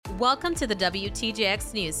Welcome to the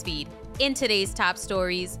WTJX Newsfeed. In today's top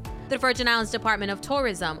stories, the Virgin Islands Department of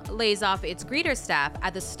Tourism lays off its greeter staff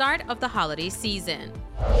at the start of the holiday season.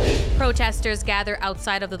 Protesters gather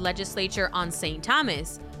outside of the legislature on St.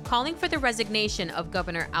 Thomas, calling for the resignation of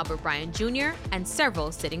Governor Albert Bryan Jr. and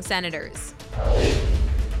several sitting senators.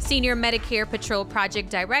 Senior Medicare Patrol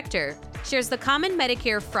Project Director shares the common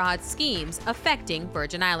Medicare fraud schemes affecting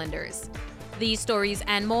Virgin Islanders. These stories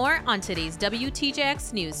and more on today's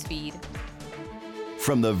WTJX Newsfeed.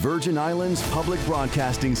 From the Virgin Islands Public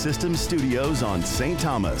Broadcasting System studios on St.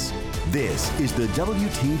 Thomas, this is the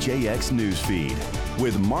WTJX Newsfeed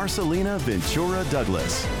with Marcelina Ventura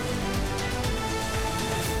Douglas.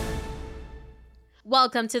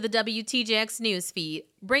 Welcome to the WTJX Newsfeed,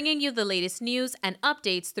 bringing you the latest news and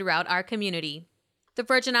updates throughout our community. The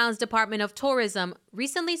Virgin Islands Department of Tourism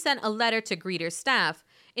recently sent a letter to greeter staff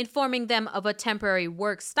informing them of a temporary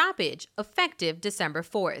work stoppage effective December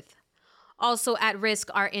 4th. Also at risk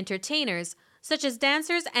are entertainers, such as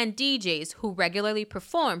dancers and DJs who regularly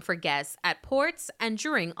perform for guests at ports and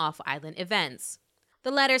during off-island events.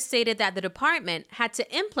 The letter stated that the department had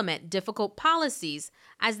to implement difficult policies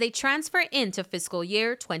as they transfer into fiscal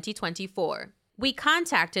year 2024. We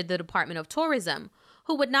contacted the Department of Tourism,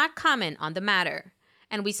 who would not comment on the matter,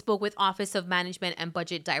 and we spoke with Office of Management and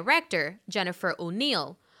Budget Director Jennifer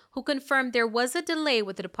O'Neill, who confirmed there was a delay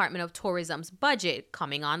with the Department of Tourism's budget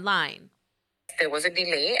coming online. There was a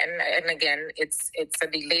delay, and again, it's a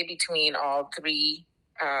delay between all three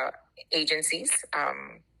agencies.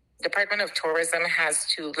 Department of Tourism has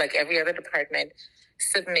to, like every other department,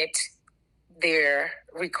 submit their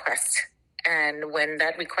request. And when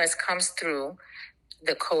that request comes through,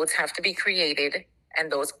 the codes have to be created, and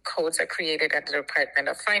those codes are created at the Department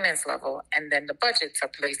of Finance level, and then the budgets are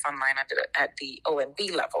placed online at the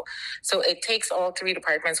OMB level. So it takes all three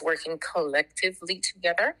departments working collectively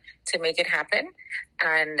together to make it happen.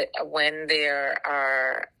 And when there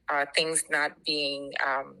are things not being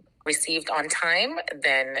received on time,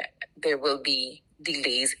 then there will be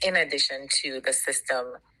delays in addition to the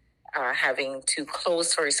system having to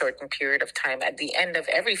close for a certain period of time at the end of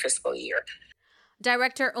every fiscal year.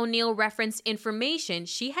 Director O'Neill referenced information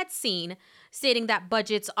she had seen stating that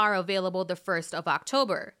budgets are available the 1st of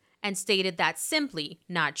October and stated that's simply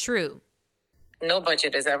not true. No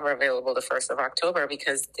budget is ever available the 1st of October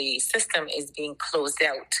because the system is being closed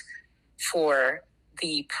out for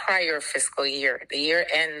the prior fiscal year. The year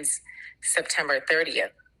ends September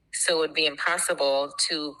 30th. So it would be impossible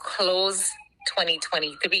to close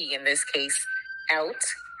 2023, in this case, out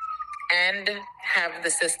and have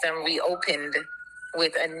the system reopened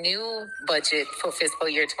with a new budget for fiscal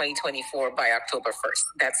year 2024 by October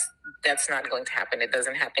 1st. That's not going to happen. It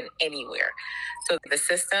doesn't happen anywhere. So the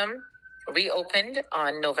system reopened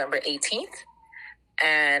on November 18th,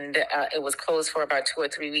 and it was closed for about 2 or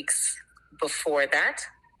 3 weeks before that.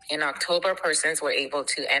 In October, persons were able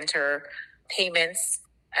to enter payments,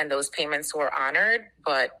 and those payments were honored,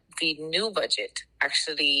 but the new budget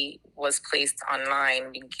actually was placed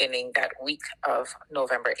online beginning that week of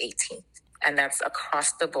November 18th. And that's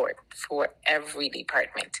across the board for every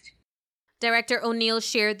department. Director O'Neill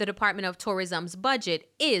shared the Department of Tourism's budget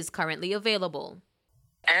is currently available.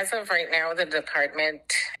 As of right now, the department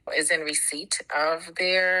is in receipt of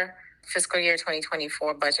their fiscal year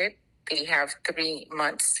 2024 budget. They have 3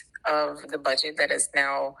 months of the budget that is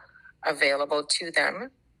now available to them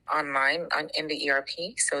online in the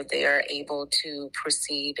ERP. So they are able to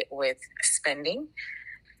proceed with spending.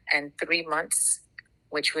 And 3 months,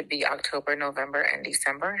 which would be October, November, and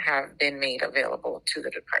December, have been made available to the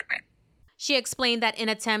department. She explained that in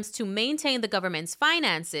attempts to maintain the government's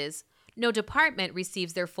finances, no department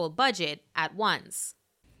receives their full budget at once.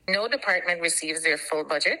 No department receives their full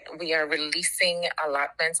budget. We are releasing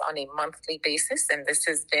allotments on a monthly basis, and this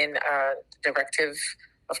has been a directive.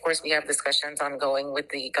 Of course, we have discussions ongoing with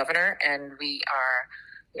the governor, and we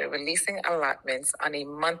are releasing allotments on a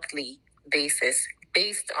monthly basis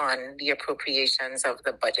based on the appropriations of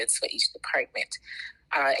the budgets for each department.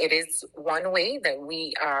 It is one way that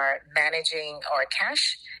we are managing our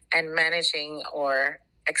cash and managing our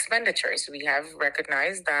expenditures. We have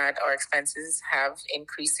recognized that our expenses have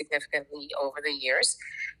increased significantly over the years.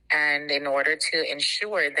 And in order to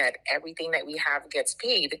ensure that everything that we have gets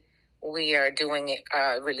paid, we are doing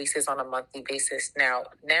releases on a monthly basis. Now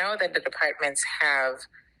that the departments have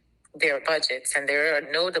their budgets, and there are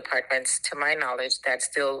no departments, to my knowledge, that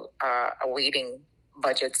still awaiting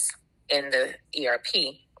budgets in the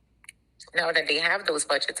ERP. Now that they have those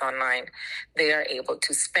budgets online, they are able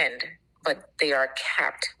to spend, but they are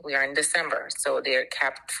capped. We are in December, so they're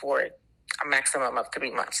capped for a maximum of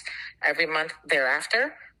 3 months. Every month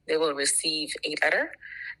thereafter, they will receive a letter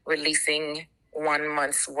releasing 1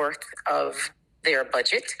 month's worth of their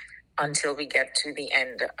budget until we get to the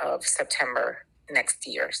end of September next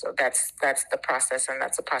year. So that's the process, and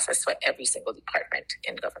that's a process for every single department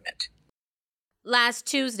in government. Last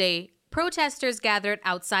Tuesday, protesters gathered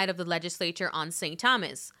outside of the legislature on St.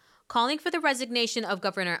 Thomas, calling for the resignation of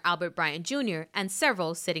Governor Albert Bryant Jr. and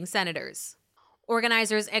several sitting senators.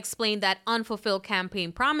 Organizers explained that unfulfilled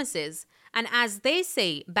campaign promises, and as they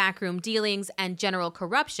say, backroom dealings and general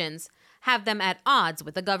corruptions, have them at odds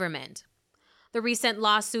with the government. The recent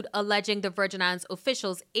lawsuit alleging the Virgin Islands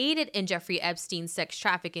officials aided in Jeffrey Epstein's sex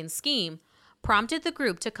trafficking scheme prompted the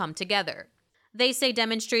group to come together. They say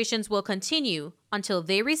demonstrations will continue until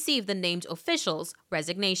they receive the named officials'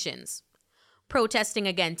 resignations. Protesting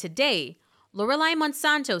again today, Lorelei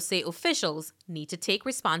Monsanto say officials need to take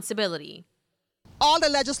responsibility. All the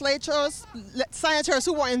senators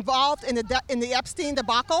who were involved in the Epstein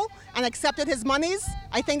debacle and accepted his monies,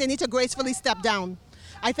 I think they need to gracefully step down.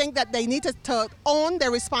 I think that they need to own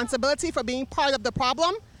their responsibility for being part of the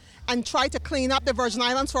problem and try to clean up the Virgin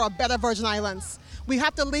Islands for a better Virgin Islands. We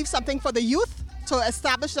have to leave something for the youth to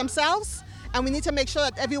establish themselves, and we need to make sure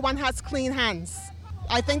that everyone has clean hands.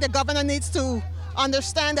 I think the governor needs to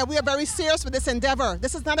understand that we are very serious with this endeavor.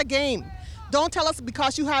 This is not a game. Don't tell us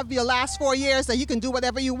because you have your last 4 years that you can do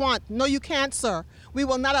whatever you want. No, you can't, sir. We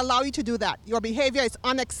will not allow you to do that. Your behavior is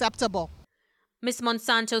unacceptable. Ms.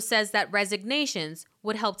 Monsanto says that resignations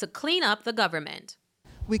would help to clean up the government.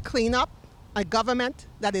 We clean up a government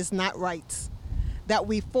that is not right. That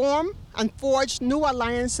we form and forge new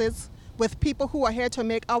alliances with people who are here to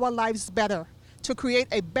make our lives better, to create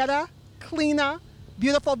a better, cleaner,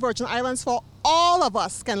 beautiful Virgin Islands for all of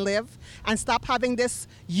us can live, and stop having this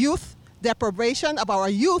youth deprivation of our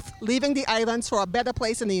youth leaving the islands for a better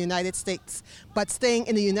place in the United States, but staying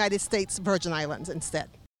in the United States Virgin Islands instead.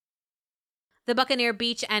 The Buccaneer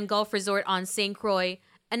Beach and Golf Resort on St. Croix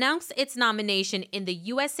announced its nomination in the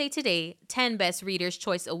USA Today 10 Best Readers'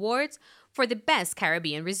 Choice Awards for the Best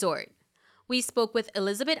Caribbean Resort. We spoke with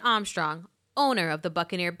Elizabeth Armstrong, owner of the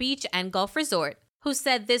Buccaneer Beach and Golf Resort, who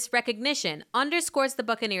said this recognition underscores the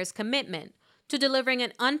Buccaneers' commitment to delivering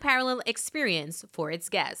an unparalleled experience for its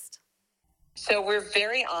guests. So we're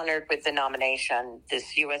very honored with the nomination.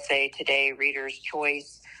 This USA Today Reader's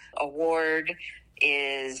Choice Award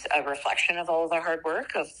is a reflection of all the hard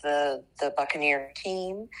work of the Buccaneer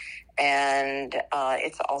team. And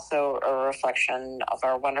it's also a reflection of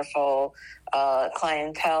our wonderful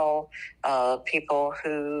clientele, people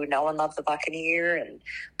who know and love the Buccaneer and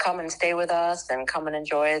come and stay with us and come and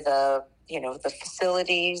enjoy the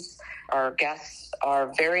facilities. Our guests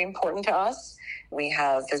are very important to us. We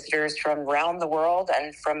have visitors from around the world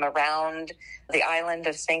and from around the island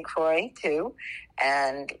of St. Croix, too.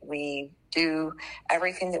 And we do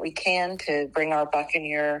everything that we can to bring our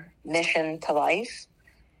Buccaneer mission to life.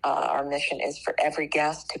 Our mission is for every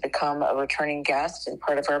guest to become a returning guest and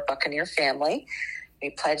part of our Buccaneer family. We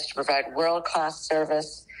pledge to provide world-class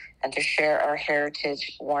service and to share our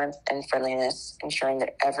heritage, warmth, and friendliness, ensuring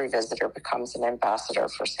that every visitor becomes an ambassador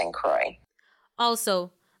for St. Croix.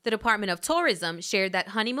 Also, the Department of Tourism shared that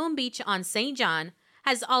Honeymoon Beach on St. John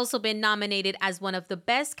has also been nominated as one of the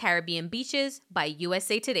best Caribbean beaches by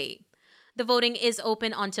USA Today. The voting is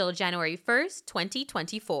open until January 1st,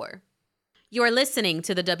 2024. You're listening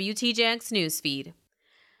to the WTJX Newsfeed.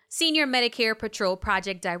 Senior Medicare Patrol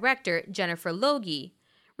Project Director Jennifer Logie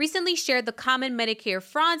recently shared the common Medicare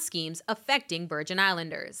fraud schemes affecting Virgin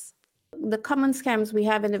Islanders. The common scams we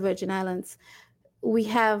have in the Virgin Islands, we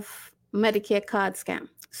have Medicare card scam.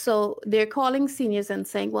 So they're calling seniors and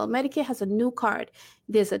saying, well, Medicare has a new card.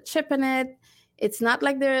 There's a chip in it. It's not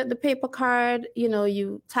like the paper card,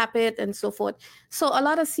 you tap it and so forth. So a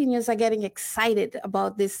lot of seniors are getting excited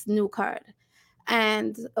about this new card.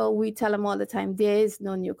 And we tell them all the time, there is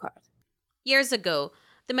no new card. Years ago,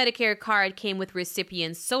 the Medicare card came with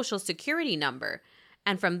recipient's social security number.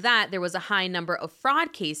 And from that, there was a high number of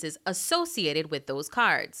fraud cases associated with those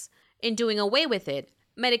cards. In doing away with it,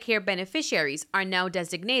 Medicare beneficiaries are now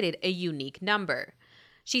designated a unique number.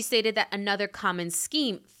 She stated that another common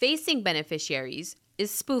scheme facing beneficiaries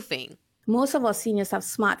is spoofing. Most of our seniors have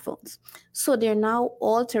smartphones. So they're now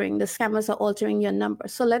the scammers are altering your number.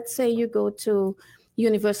 So let's say you go to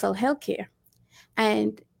Universal Healthcare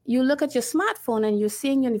and you look at your smartphone and you're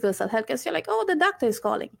seeing Universal Healthcare. So you're like, oh, the doctor is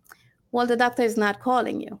calling. Well, the doctor is not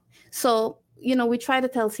calling you. So we try to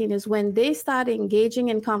tell seniors when they start engaging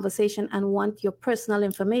in conversation and want your personal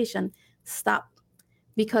information, stop.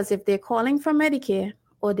 Because if they're calling from Medicare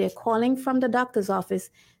or they're calling from the doctor's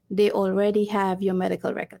office, they already have your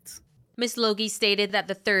medical records. Ms. Logie stated that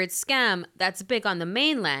the third scam that's big on the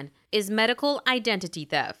mainland is medical identity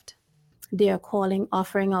theft. They are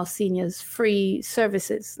offering our seniors free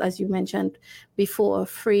services, as you mentioned before,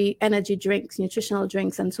 free energy drinks, nutritional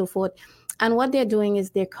drinks, and so forth. And what they're doing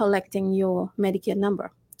is they're collecting your Medicare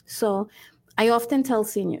number. So I often tell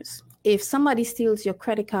seniors, if somebody steals your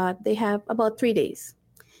credit card, they have about 3 days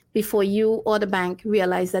before you or the bank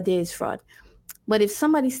realize that there is fraud. But if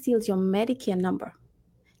somebody steals your Medicare number,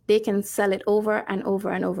 they can sell it over and over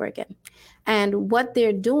and over again. And what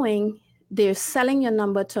they're doing, they're selling your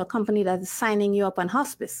number to a company that is signing you up on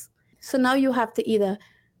hospice. So now you have to either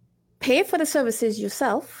pay for the services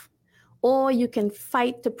yourself, or you can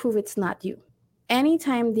fight to prove it's not you.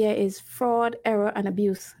 Anytime there is fraud, error, and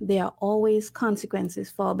abuse, there are always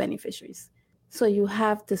consequences for our beneficiaries. So you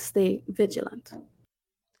have to stay vigilant.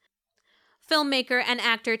 Filmmaker and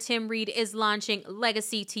actor Tim Reid is launching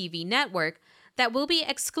Legacy TV Network that will be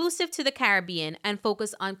exclusive to the Caribbean and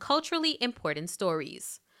focus on culturally important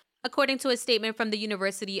stories. According to a statement from the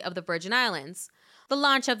University of the Virgin Islands, the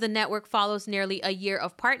launch of the network follows nearly a year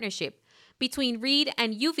of partnership between Reid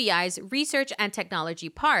and UVI's Research and Technology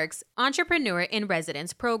Park's Entrepreneur in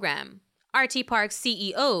Residence program. RT Park's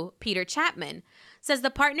CEO, Peter Chapman, says the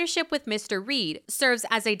partnership with Mr. Reid serves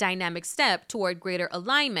as a dynamic step toward greater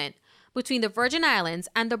alignment between the Virgin Islands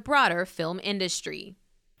and the broader film industry.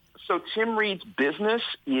 So Tim Reid's business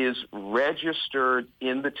is registered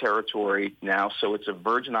in the territory now, so it's a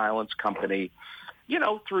Virgin Islands company,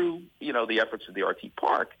 through, the efforts of the RT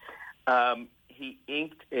Park. He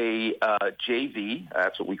inked a JV,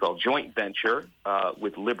 that's what we call joint venture,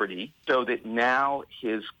 with Liberty, so that now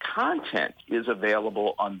his content is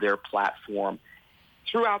available on their platform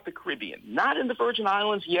throughout the Caribbean. Not in the Virgin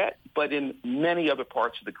Islands yet, but in many other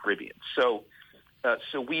parts of the Caribbean. So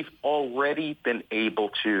we've already been able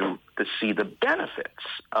to see the benefits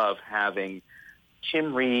of having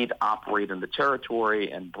Tim Reid operate in the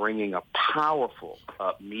territory and bringing a powerful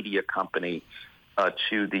media company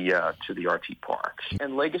to the RT Park.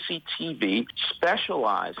 And Legacy TV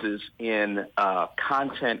specializes in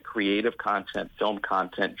content, creative content, film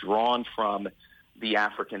content drawn from the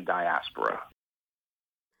African diaspora.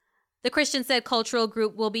 The Christian Said Cultural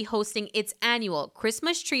Group will be hosting its annual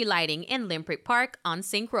Christmas tree lighting in Limerick Park on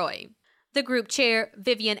St. Croix. The group chair,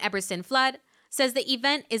 Vivian Eberson Flood, says the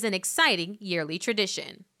event is an exciting yearly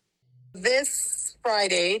tradition. This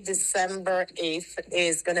Friday, December 8th,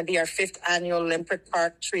 is going to be our 5th annual Limerick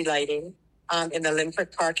Park tree lighting in the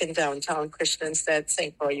Limerick Park in downtown Christian Said,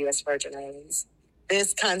 St. Croix, U.S. Virgin Islands.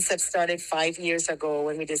 This concept started 5 years ago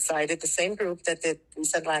when we decided, the same group that did the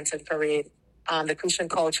St. Lantern Parade, the Christian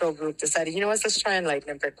Cultural Group decided, let's try and light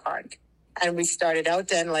Limerick Park. And we started out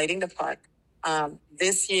then lighting the park.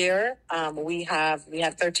 This year, we have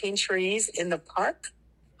 13 trees in the park.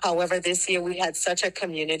 However, this year we had such a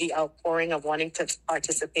community outpouring of wanting to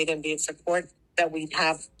participate and be in support that we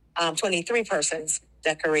have 23 persons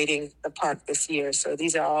decorating the park this year. So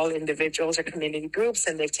these are all individuals or community groups,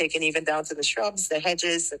 and they've taken even down to the shrubs, the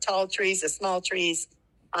hedges, the tall trees, the small trees.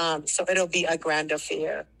 So it'll be a grand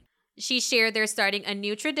affair. She shared they're starting a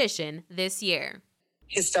new tradition this year.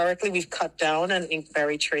 Historically, we've cut down an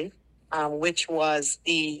inkberry tree, which was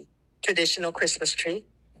the traditional Christmas tree.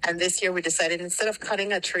 And this year we decided, instead of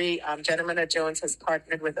cutting a tree, Gentleman at Jones has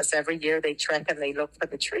partnered with us every year. They trek and they look for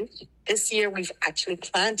the tree. This year we've actually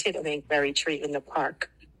planted an inkberry tree in the park.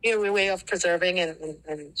 A way of preserving and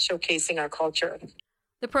showcasing our culture.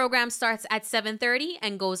 The program starts at 7:30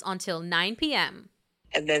 and goes until 9 p.m.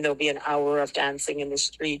 And then there'll be an hour of dancing in the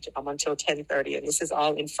street until 10:30. And this is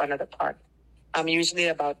all in front of the park. Usually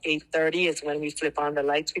about 8:30 is when we flip on the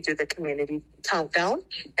lights. We do the community countdown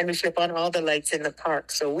and we flip on all the lights in the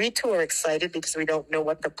park. So we too are excited because we don't know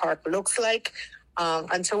what the park looks like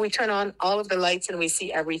until we turn on all of the lights and we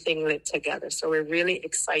see everything lit together. So we're really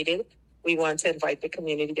excited. We want to invite the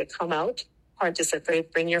community to come out,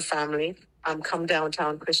 participate, bring your family, come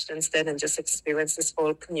downtown Christian Said and just experience this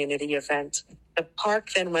whole community event. The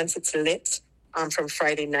park then, once it's lit from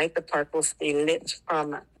Friday night, the park will stay lit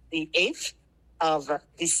from the 8th of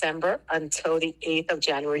December until the 8th of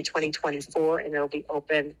January 2024, and it'll be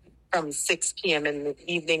open from 6 p.m. in the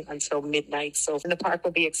evening until midnight. So the park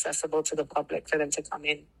will be accessible to the public for them to come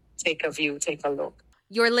in, take a view, take a look.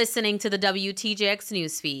 You're listening to the WTJX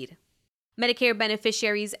newsfeed. Medicare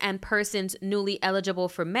beneficiaries and persons newly eligible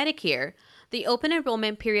for Medicare, the open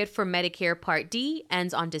enrollment period for Medicare Part D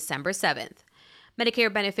ends on December 7th.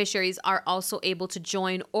 Medicare beneficiaries are also able to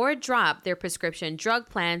join or drop their prescription drug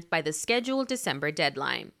plans by the scheduled December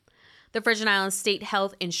deadline. The Virgin Islands State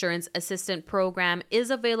Health Insurance Assistant Program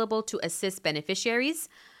is available to assist beneficiaries,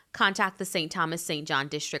 Contact the St. Thomas St. John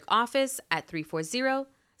District Office at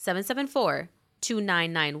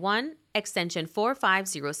 340-774-2991, extension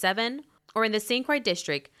 4507, or in the St. Croix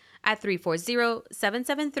District at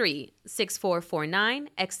 340-773-6449,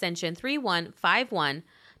 extension 3151,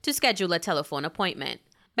 to schedule a telephone appointment.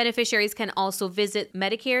 Beneficiaries can also visit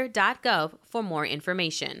Medicare.gov for more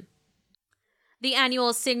information. The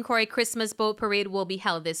annual St. Croix Christmas Boat Parade will be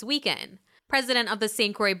held this weekend. President of the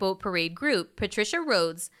St. Croix Boat Parade Group, Patricia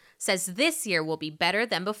Rhodes, says this year will be better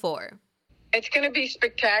than before. It's going to be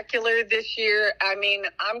spectacular this year. I mean,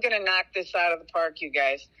 I'm going to knock this out of the park, you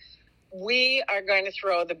guys. We are going to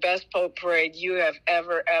throw the best boat parade you have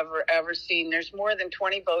ever seen. There's more than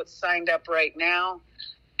 20 boats signed up right now.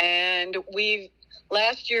 And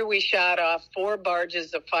last year we shot off 4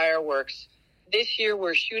 barges of fireworks. This year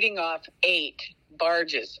we're shooting off 8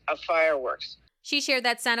 barges of fireworks. She shared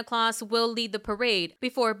that Santa Claus will lead the parade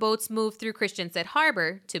before boats move through Christiansted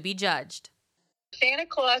Harbor to be judged. Santa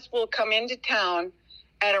Claus will come into town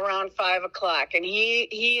at around 5 o'clock, and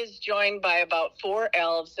he is joined by about 4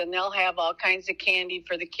 elves, and they'll have all kinds of candy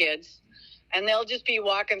for the kids, and they'll just be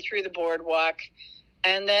walking through the boardwalk.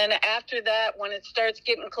 And then after that, when it starts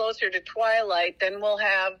getting closer to twilight, then we'll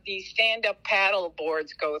have the stand-up paddle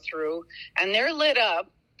boards go through, and they're lit up.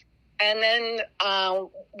 And then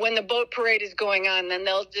when the boat parade is going on, then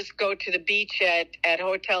they'll just go to the beach at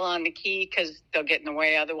Hotel on the Key because they'll get in the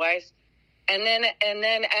way otherwise. And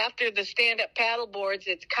then after the stand-up paddle boards,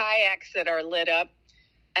 it's kayaks that are lit up.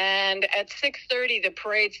 And at 6:30, the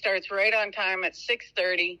parade starts right on time at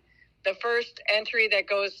 6:30. The first entry that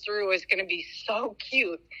goes through is going to be so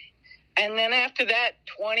cute. And then after that,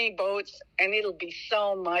 20 boats, and it'll be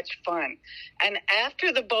so much fun. And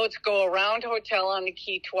after the boats go around Hotel on the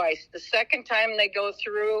Key twice, the second time they go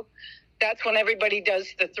through, that's when everybody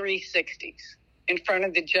does the 360s in front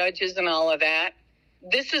of the judges and all of that.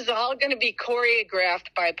 This is all going to be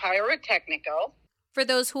choreographed by Pyrotechnico. For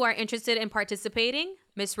those who are interested in participating,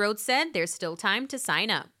 Ms. Rhodes said there's still time to sign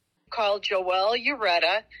up. Call Joelle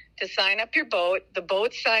Ureta to sign up your boat. The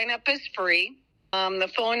boat sign-up is free. The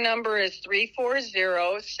phone number is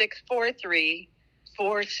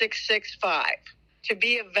 340-643-4665. To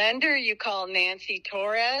be a vendor, you call Nancy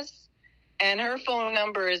Torres, and her phone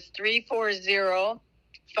number is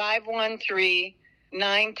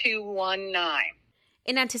 340-513-9219.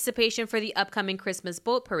 In anticipation for the upcoming Christmas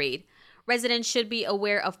boat parade, residents should be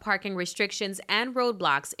aware of parking restrictions and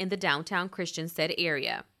roadblocks in the downtown Christiansted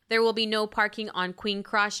area. There will be no parking on Queen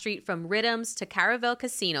Cross Street from Rhythms to Caravel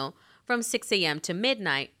Casino from 6 a.m. to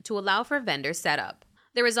midnight to allow for vendor setup.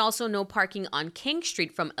 There is also no parking on King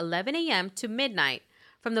Street from 11 a.m. to midnight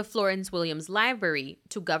from the Florence Williams Library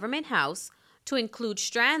to Government House, to include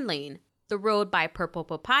Strand Lane, the road by Purple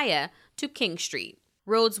Papaya, to King Street.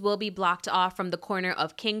 Roads will be blocked off from the corner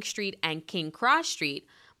of King Street and King Cross Street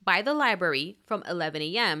by the library from 11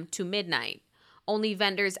 a.m. to midnight. Only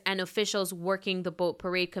vendors and officials working the Boat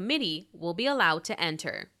Parade Committee will be allowed to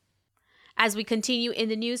enter. As we continue in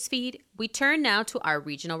the newsfeed, we turn now to our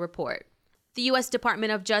regional report. The U.S.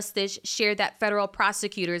 Department of Justice shared that federal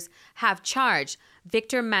prosecutors have charged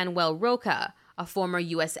Victor Manuel Roca, a former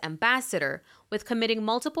U.S. ambassador, with committing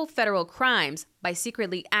multiple federal crimes by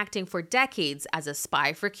secretly acting for decades as a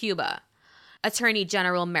spy for Cuba. Attorney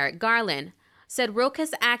General Merrick Garland said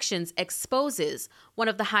Roca's actions exposes one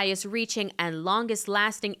of the highest-reaching and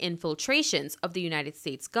longest-lasting infiltrations of the United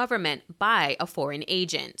States government by a foreign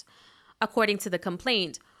agent. According to the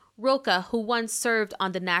complaint, Roca, who once served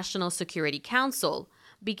on the National Security Council,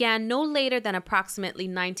 began no later than approximately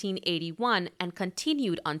 1981 and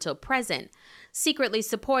continued until present, secretly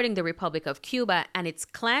supporting the Republic of Cuba and its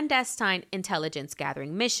clandestine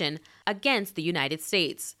intelligence-gathering mission against the United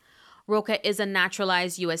States. Roca is a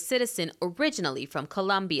naturalized U.S. citizen originally from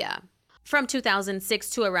Colombia. From 2006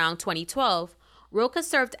 to around 2012, Roca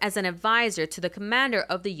served as an advisor to the commander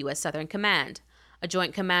of the U.S. Southern Command, a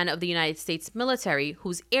joint command of the United States military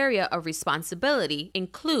whose area of responsibility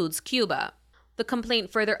includes Cuba. The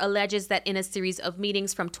complaint further alleges that in a series of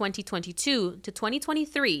meetings from 2022 to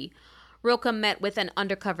 2023, Roca met with an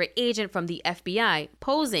undercover agent from the FBI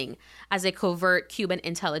posing as a covert Cuban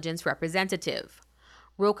intelligence representative.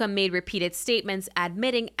 Roca made repeated statements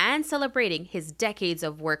admitting and celebrating his decades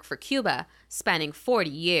of work for Cuba, spanning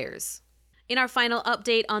 40 years. In our final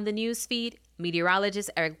update on the newsfeed,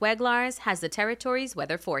 meteorologist Eric Weglars has the territory's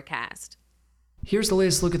weather forecast. Here's the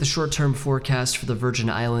latest look at the short-term forecast for the Virgin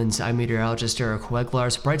Islands. I'm meteorologist Eric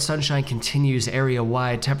Weglars. Bright sunshine continues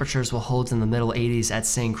area-wide. Temperatures will hold in the middle 80s at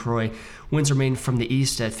St. Croix. Winds remain from the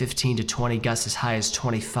east at 15 to 20, gusts as high as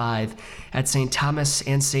 25. At St. Thomas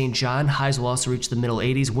and St. John, highs will also reach the middle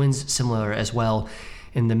 80s, winds similar as well.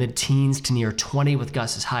 in the mid-teens to near 20 with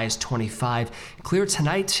gusts as high as 25. Clear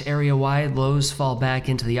tonight, area-wide. Lows fall back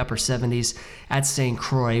into the upper 70s at St.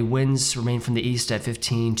 Croix. Winds remain from the east at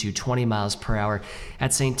 15 to 20 miles per hour.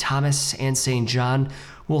 At St. Thomas and St. John,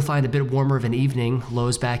 we'll find a bit warmer of an evening.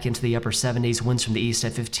 Lows back into the upper 70s. Winds from the east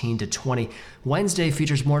at 15 to 20. Wednesday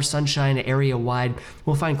features more sunshine area-wide.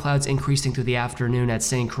 We'll find clouds increasing through the afternoon at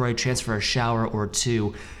St. Croix. Chance for a shower or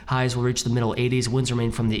two. Highs will reach the middle 80s. Winds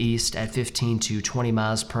remain from the east at 15 to 20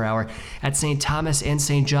 miles per hour. At St. Thomas and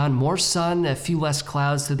St. John, more sun, a few less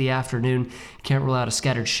clouds through the afternoon. Can't rule out a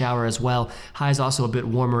scattered shower as well. Highs also a bit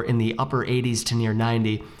warmer in the upper 80s to near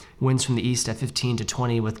 90. Winds from the east at 15 to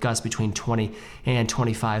 20 with gusts between 20 and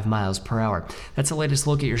 25 miles per hour. That's the latest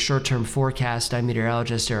look at your short-term forecast. I'm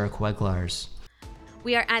meteorologist Eric Weglars.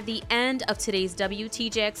 We are at the end of today's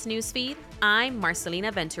WTJX newsfeed. I'm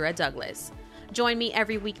Marcelina Ventura Douglas. Join me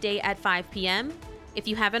every weekday at 5 p.m. If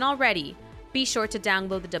you haven't already, be sure to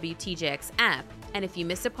download the WTJX app. And if you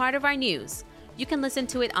missed a part of our news, you can listen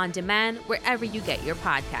to it on demand wherever you get your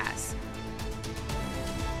podcasts.